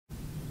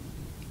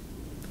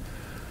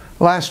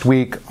Last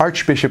week,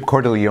 Archbishop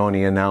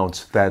Cordileone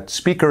announced that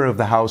Speaker of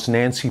the House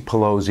Nancy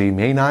Pelosi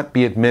may not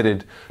be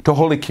admitted to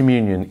Holy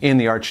Communion in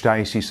the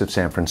Archdiocese of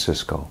San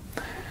Francisco.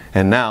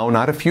 And now,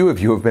 not a few of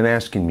you have been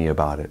asking me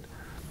about it.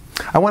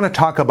 I want to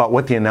talk about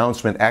what the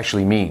announcement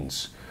actually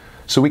means,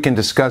 so we can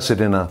discuss it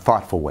in a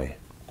thoughtful way.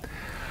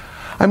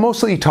 I'm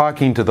mostly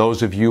talking to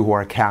those of you who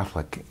are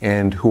Catholic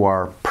and who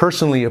are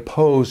personally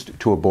opposed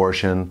to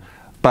abortion,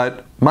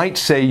 but might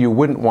say you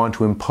wouldn't want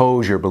to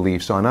impose your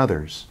beliefs on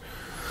others.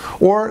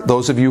 Or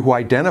those of you who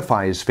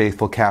identify as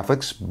faithful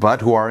Catholics,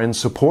 but who are in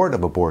support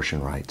of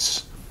abortion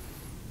rights.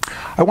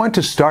 I want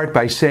to start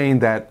by saying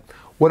that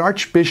what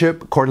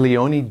Archbishop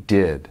Cordileone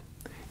did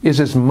is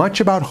as much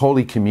about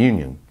Holy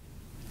Communion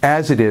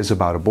as it is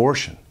about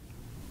abortion.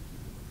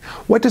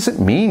 What does it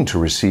mean to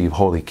receive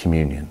Holy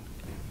Communion?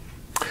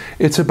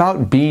 It's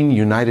about being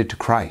united to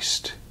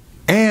Christ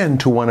and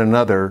to one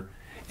another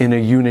in a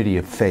unity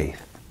of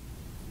faith.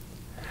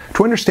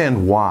 To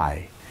understand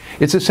why,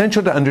 it's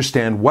essential to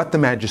understand what the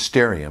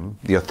magisterium,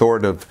 the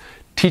authoritative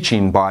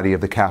teaching body of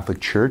the Catholic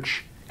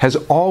Church, has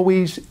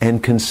always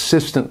and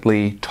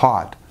consistently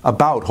taught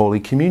about Holy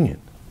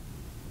Communion.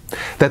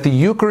 That the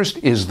Eucharist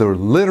is the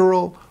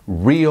literal,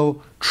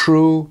 real,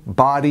 true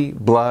body,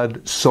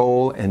 blood,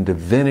 soul, and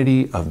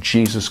divinity of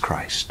Jesus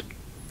Christ.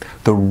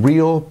 The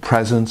real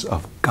presence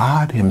of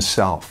God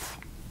Himself,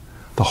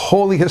 the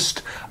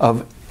holiest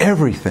of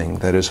everything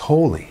that is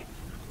holy.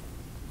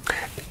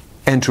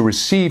 And to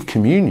receive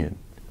communion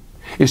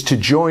is to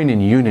join in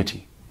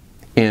unity,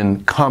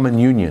 in common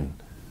union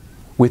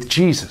with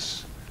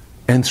Jesus.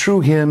 And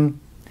through Him,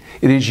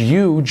 it is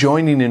you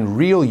joining in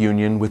real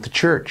union with the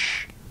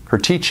Church, her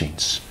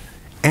teachings,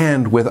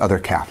 and with other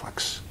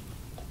Catholics.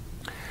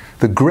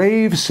 The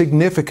grave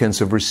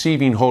significance of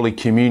receiving Holy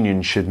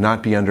Communion should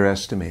not be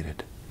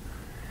underestimated.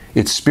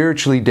 It's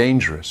spiritually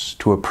dangerous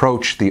to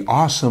approach the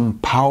awesome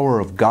power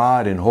of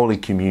God in Holy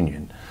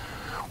Communion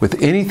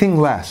with anything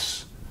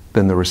less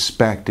than the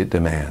respect it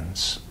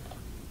demands.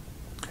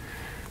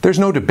 There's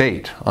no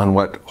debate on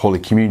what Holy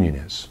Communion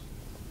is.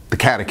 The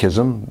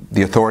Catechism,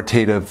 the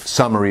authoritative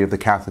summary of the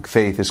Catholic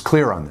faith, is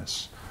clear on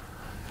this.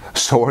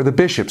 So are the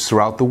bishops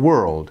throughout the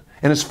world,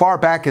 and as far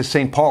back as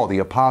St. Paul the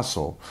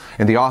Apostle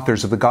and the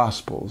authors of the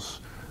Gospels,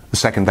 the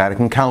Second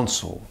Vatican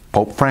Council,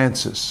 Pope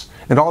Francis,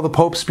 and all the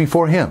popes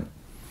before him.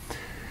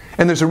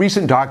 And there's a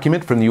recent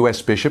document from the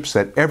U.S. bishops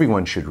that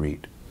everyone should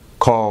read,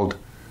 called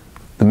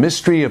The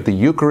Mystery of the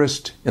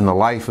Eucharist in the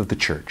Life of the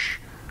Church.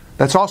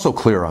 That's also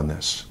clear on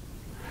this.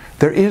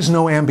 There is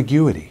no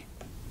ambiguity.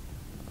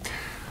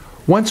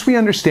 Once we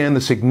understand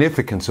the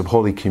significance of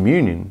Holy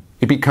Communion,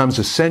 it becomes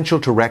essential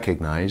to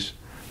recognize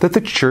that the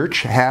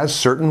Church has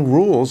certain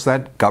rules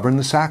that govern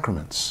the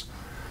sacraments.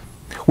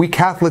 We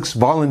Catholics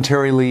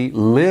voluntarily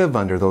live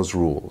under those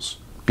rules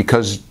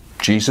because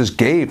Jesus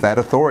gave that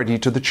authority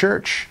to the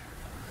Church.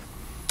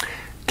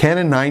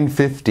 Canon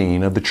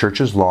 915 of the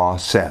Church's law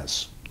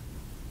says,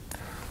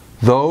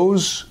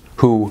 "Those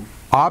who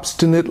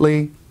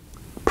obstinately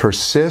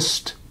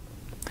persist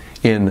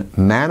in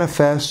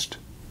manifest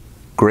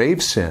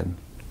grave sin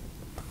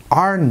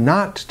are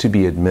not to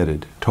be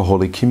admitted to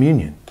Holy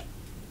Communion."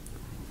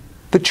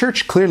 The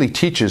Church clearly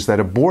teaches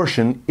that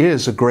abortion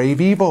is a grave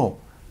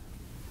evil,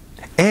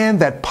 and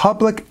that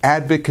public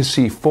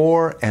advocacy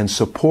for and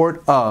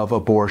support of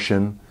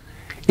abortion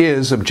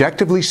is,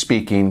 objectively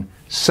speaking,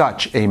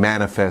 such a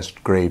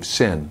manifest grave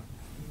sin.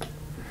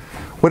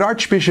 What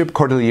Archbishop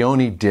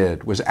Cordileone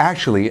did was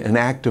actually an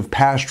act of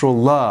pastoral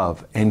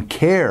love and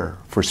care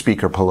for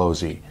Speaker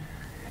Pelosi,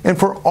 and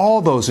for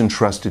all those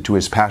entrusted to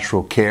his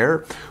pastoral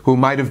care who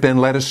might have been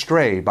led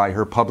astray by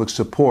her public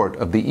support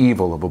of the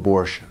evil of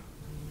abortion.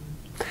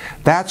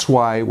 That's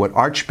why what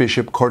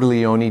Archbishop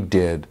Cordileone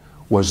did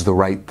was the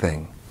right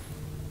thing.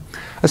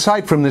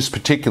 Aside from this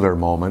particular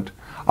moment,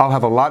 I'll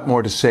have a lot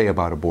more to say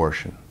about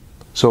abortion.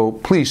 So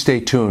please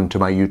stay tuned to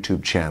my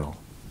YouTube channel.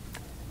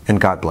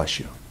 And God bless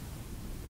you.